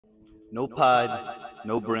No pied,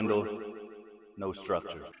 no brindle, no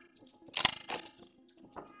structure.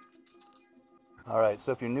 Alright,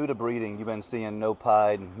 so if you're new to breeding, you've been seeing no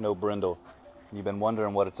pied, no brindle. You've been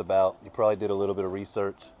wondering what it's about. You probably did a little bit of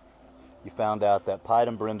research. You found out that pied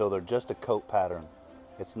and brindle, they're just a coat pattern.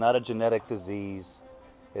 It's not a genetic disease.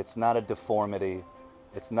 It's not a deformity.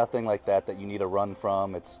 It's nothing like that that you need to run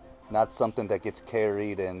from. It's not something that gets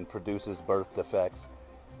carried and produces birth defects.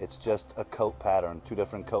 It's just a coat pattern, two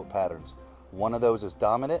different coat patterns. One of those is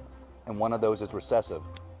dominant and one of those is recessive.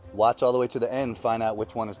 Watch all the way to the end, find out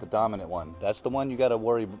which one is the dominant one. That's the one you got to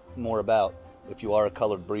worry more about if you are a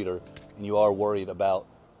colored breeder and you are worried about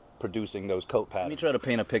producing those coat patterns. Let me try to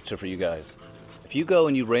paint a picture for you guys. If you go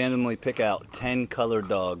and you randomly pick out 10 colored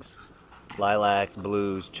dogs, lilacs,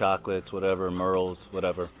 blues, chocolates, whatever, merles,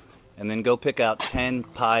 whatever, and then go pick out 10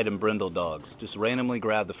 pied and brindle dogs, just randomly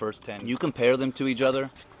grab the first 10. You compare them to each other,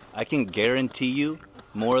 I can guarantee you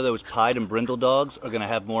more of those pied and brindle dogs are going to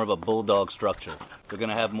have more of a bulldog structure. They're going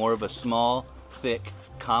to have more of a small, thick,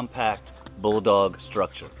 compact bulldog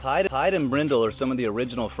structure. Pied and brindle are some of the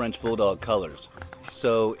original French bulldog colors.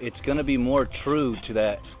 So it's going to be more true to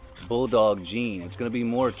that bulldog gene. It's going to be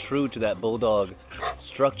more true to that bulldog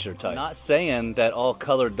structure type. I'm not saying that all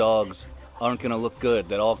colored dogs aren't going to look good,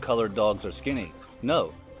 that all colored dogs are skinny.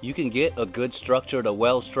 No, you can get a good structured, a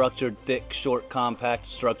well-structured, thick, short, compact,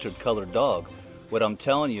 structured colored dog. What I'm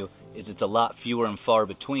telling you is it's a lot fewer and far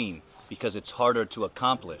between because it's harder to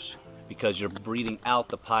accomplish because you're breeding out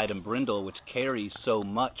the pied and brindle, which carries so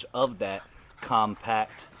much of that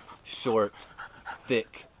compact, short,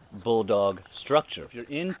 thick bulldog structure. If you're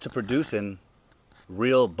into producing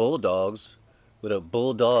real bulldogs with a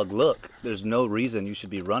bulldog look, there's no reason you should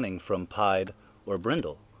be running from pied or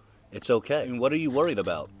brindle. It's okay. And what are you worried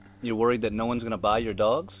about? You're worried that no one's going to buy your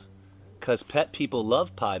dogs? Because pet people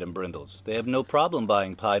love pied and brindles. They have no problem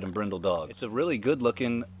buying pied and brindle dogs. It's a really good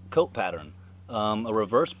looking coat pattern. A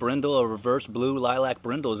reverse brindle, a reverse blue lilac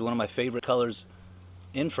brindle is one of my favorite colors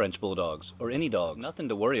in French bulldogs or any dog. Nothing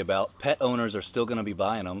to worry about. Pet owners are still going to be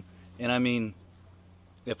buying them. And I mean,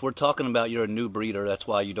 if we're talking about you're a new breeder, that's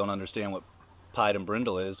why you don't understand what pied and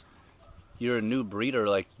brindle is. You're a new breeder,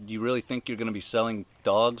 like, do you really think you're going to be selling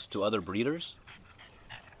dogs to other breeders?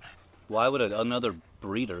 Why would another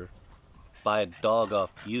breeder buy a dog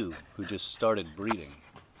off you who just started breeding?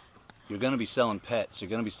 You're going to be selling pets. You're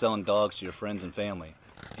going to be selling dogs to your friends and family.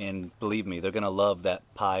 And believe me, they're going to love that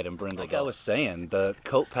pied and brindle dog. Like I was saying, the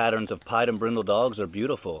coat patterns of pied and brindle dogs are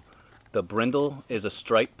beautiful. The brindle is a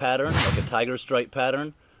stripe pattern, like a tiger stripe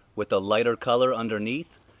pattern, with a lighter color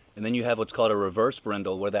underneath. And then you have what's called a reverse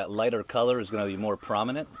brindle, where that lighter color is going to be more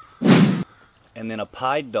prominent. And then a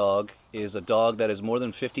pied dog is a dog that is more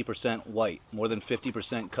than 50% white. More than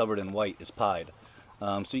 50% covered in white is pied.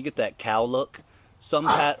 So you get that cow look.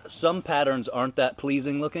 Some patterns aren't that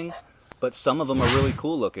pleasing looking, but some of them are really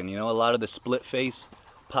cool looking. You know, a lot of the split face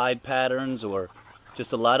pied patterns, or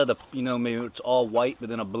just a lot of the, you know, maybe it's all white but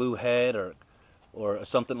then a blue head or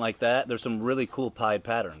something like that. There's some really cool pied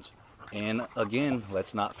patterns. And again,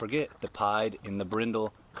 let's not forget, the pied and the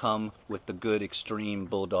brindle come with the good extreme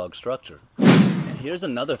bulldog structure. And here's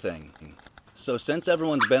another thing. So since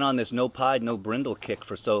everyone's been on this no pied, no brindle kick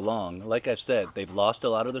for so long, like I've said, they've lost a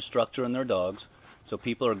lot of their structure in their dogs. So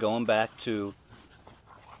people are going back to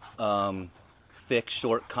thick,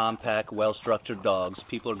 short, compact, well-structured dogs.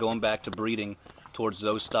 People are going back to breeding towards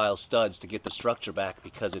those style studs to get the structure back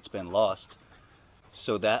because it's been lost.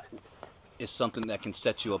 So that is something that can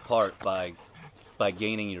set you apart by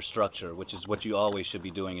gaining your structure, which is what you always should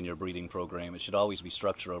be doing in your breeding program. It should always be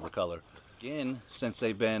structure over color. Again, since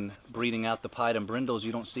they've been breeding out the pied and brindles,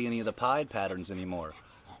 you don't see any of the pied patterns anymore.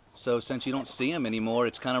 So since you don't see them anymore,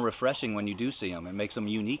 it's kind of refreshing when you do see them. It makes them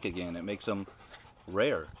unique again. It makes them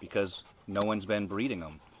rare because no one's been breeding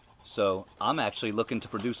them. So I'm actually looking to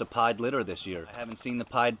produce a pied litter this year. I haven't seen the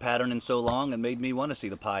pied pattern in so long, and made me want to see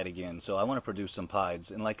the pied again. So I want to produce some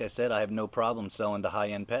pieds. And like I said, I have no problem selling to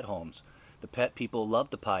high-end pet homes. The pet people love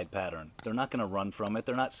the pied pattern. They're not going to run from it.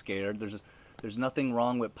 They're not scared. There's nothing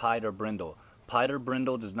wrong with pied or brindle. Pied or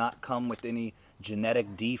brindle does not come with any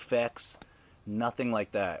genetic defects, nothing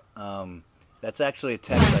like that. That's actually a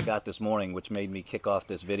text I got this morning, which made me kick off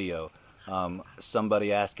this video.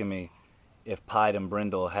 Somebody asking me if pied and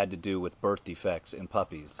brindle had to do with birth defects in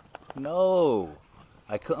puppies. No!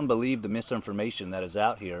 I couldn't believe the misinformation that is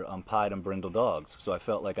out here on pied and brindle dogs, so I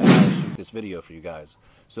felt like I had to shoot this video for you guys.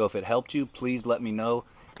 So if it helped you, please let me know.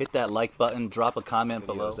 Hit that like button, drop a comment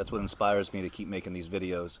below. That's what inspires me to keep making these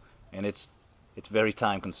videos. And it's very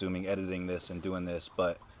time consuming editing this and doing this,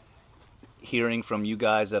 but hearing from you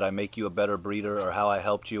guys that I make you a better breeder, or how I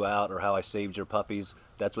helped you out, or how I saved your puppies,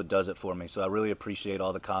 That's what does it for me. So I really appreciate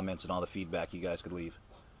all the comments and all the feedback you guys could leave.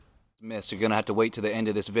 Miss, you're gonna have to wait to the end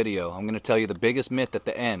of this video. I'm gonna tell you the biggest myth at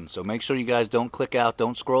the end, so make sure you guys don't click out,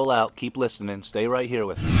 don't scroll out, keep listening, stay right here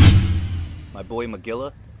with me. My boy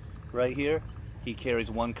Magilla right here, he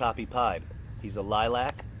carries one copy pied. He's a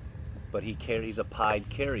lilac, but he's a pied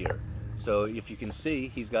carrier. So if you can see,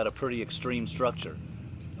 he's got a pretty extreme structure,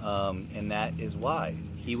 and that is why.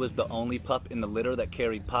 He was the only pup in the litter that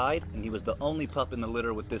carried pied, and he was the only pup in the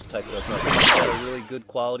litter with this type of pup. If you've got a really good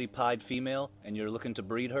quality pied female and you're looking to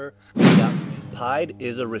breed her, reach out to me. Pied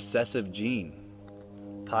is a recessive gene.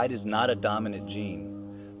 Pied is not a dominant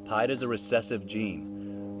gene. Pied is a recessive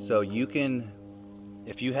gene. So you can,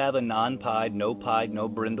 if you have a non-pied, no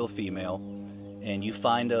brindle female, and you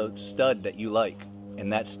find a stud that you like,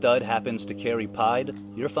 and that stud happens to carry pied,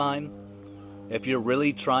 you're fine. If you're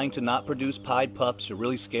really trying to not produce pied pups, you're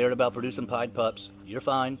really scared about producing pied pups, you're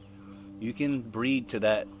fine. You can breed to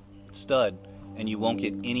that stud and you won't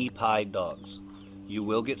get any pied dogs. You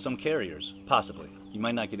will get some carriers, possibly. You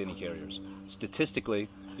might not get any carriers. Statistically,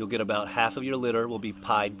 you'll get about half of your litter will be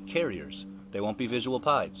pied carriers. They won't be visual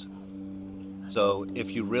pieds. So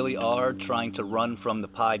if you really are trying to run from the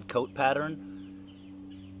pied coat pattern,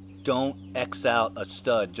 don't X out a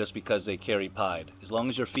stud just because they carry pied. As long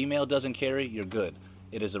as your female doesn't carry, you're good.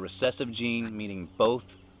 It is a recessive gene, meaning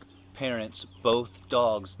both parents, both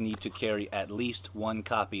dogs need to carry at least one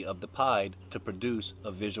copy of the pied to produce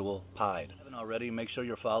a visual pied. If you haven't already, make sure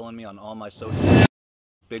you're following me on all my socials.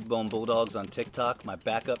 Big Bone Bulldogs on TikTok, my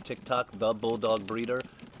backup TikTok, The Bulldog Breeder.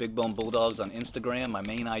 Big Bone Bulldogs on Instagram. My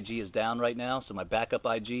main IG is down right now, so my backup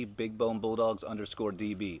IG, Big Bone Bulldogs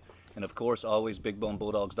 _DB. And of course, always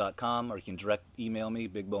bigbonebulldogs.com, or you can direct email me,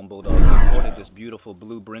 bigbonebulldogs. I imported this beautiful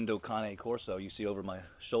blue Brindle Cane Corso you see over my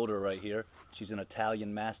shoulder right here. She's an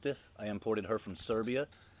Italian Mastiff. I imported her from Serbia.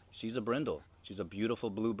 She's a Brindle. She's a beautiful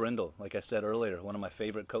blue Brindle. Like I said earlier, one of my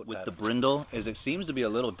favorite coat patterns. With the Brindle is it seems to be a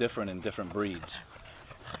little different in different breeds.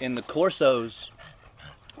 In the Corsos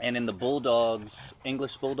and in the Bulldogs,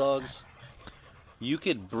 English Bulldogs, you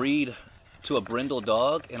could breed to a brindle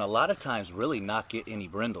dog and a lot of times really not get any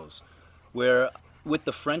brindles. Where with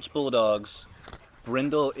the French Bulldogs,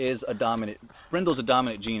 Brindle's a dominant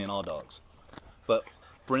gene in all dogs. But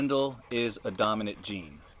Brindle is a dominant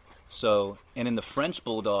gene. So, and in the French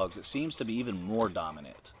Bulldogs, it seems to be even more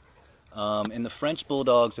dominant. In the French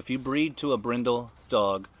Bulldogs, if you breed to a brindle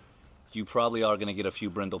dog, you probably are going to get a few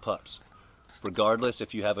brindle pups, regardless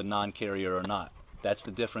if you have a non-carrier or not. That's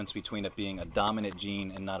the difference between it being a dominant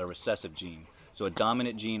gene and not a recessive gene. So a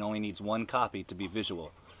dominant gene only needs one copy to be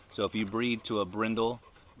visual. So if you breed to a brindle,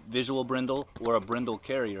 visual brindle, or a brindle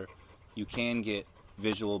carrier, you can get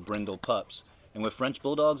visual brindle pups. And with French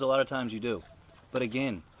Bulldogs, a lot of times you do. But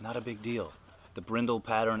again, not a big deal. The brindle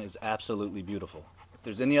pattern is absolutely beautiful. If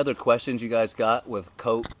there's any other questions you guys got with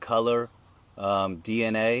coat, color,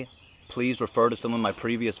 DNA, please refer to some of my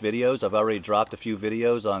previous videos. I've already dropped a few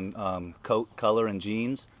videos on coat, color, and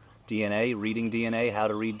genes, DNA, reading DNA, how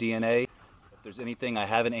to read DNA. If there's anything I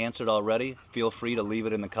haven't answered already, feel free to leave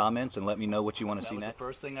it in the comments and let me know what you want to see next. The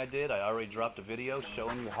first thing I did, I already dropped a video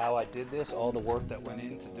showing you how I did this, all the work that went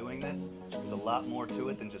into doing this. There's a lot more to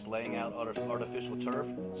it than just laying out artificial turf,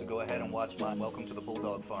 so go ahead and watch my Welcome to the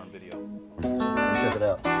Bulldog Farm video. Check it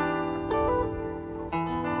out.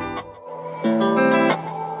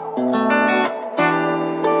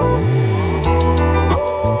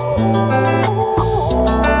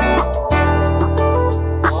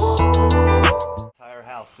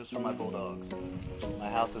 Just for my Bulldogs. My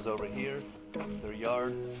house is over here, their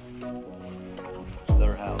yard,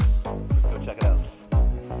 their house. Let's go check it out.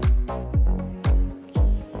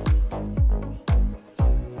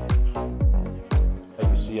 As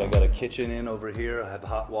you see, I got a kitchen in over here. I have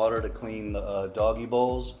hot water to clean the doggy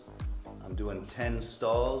bowls. I'm doing 10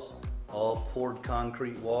 stalls, all poured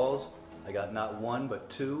concrete walls. I got not one, but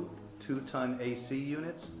two 2-ton AC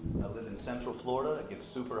units. I live in Central Florida. It gets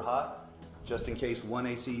super hot. Just in case one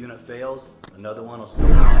AC unit fails, another one will still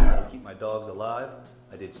run. That'll keep my dogs alive.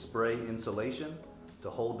 I did spray insulation to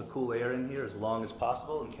hold the cool air in here as long as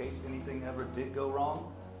possible in case anything ever did go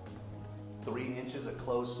wrong. 3 inches of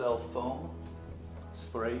closed cell foam,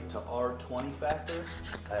 sprayed to R20 factor.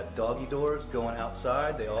 I have doggy doors going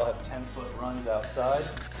outside. They all have 10-foot runs outside.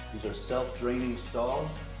 These are self-draining stalls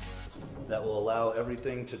that will allow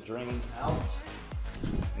everything to drain out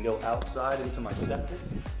and go outside into my septic.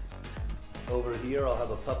 Over here I'll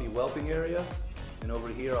have a puppy whelping area, and over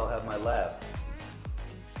here I'll have my lab.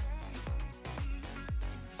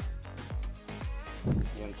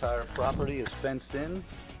 The entire property is fenced in.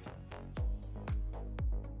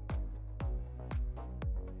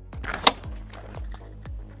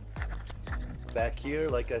 Back here,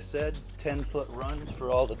 like I said, 10-foot runs for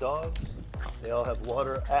all the dogs. They all have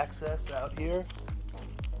water access out here.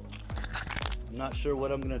 I'm not sure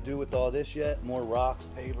what I'm going to do with all this yet. More rocks,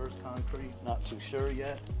 pavers, concrete, not too sure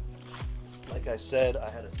yet. Like I said, I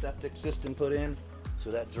had a septic system put in,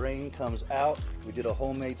 so that drain comes out. We did a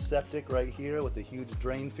homemade septic right here with a huge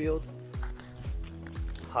drain field.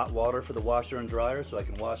 Hot water for the washer and dryer so I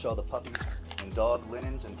can wash all the puppy and dog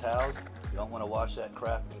linens and towels. You don't want to wash that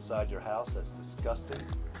crap inside your house, that's disgusting.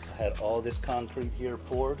 I had all this concrete here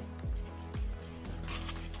poured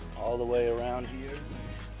all the way around here.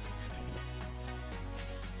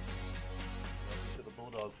 Welcome to the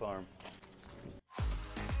Bulldog farm.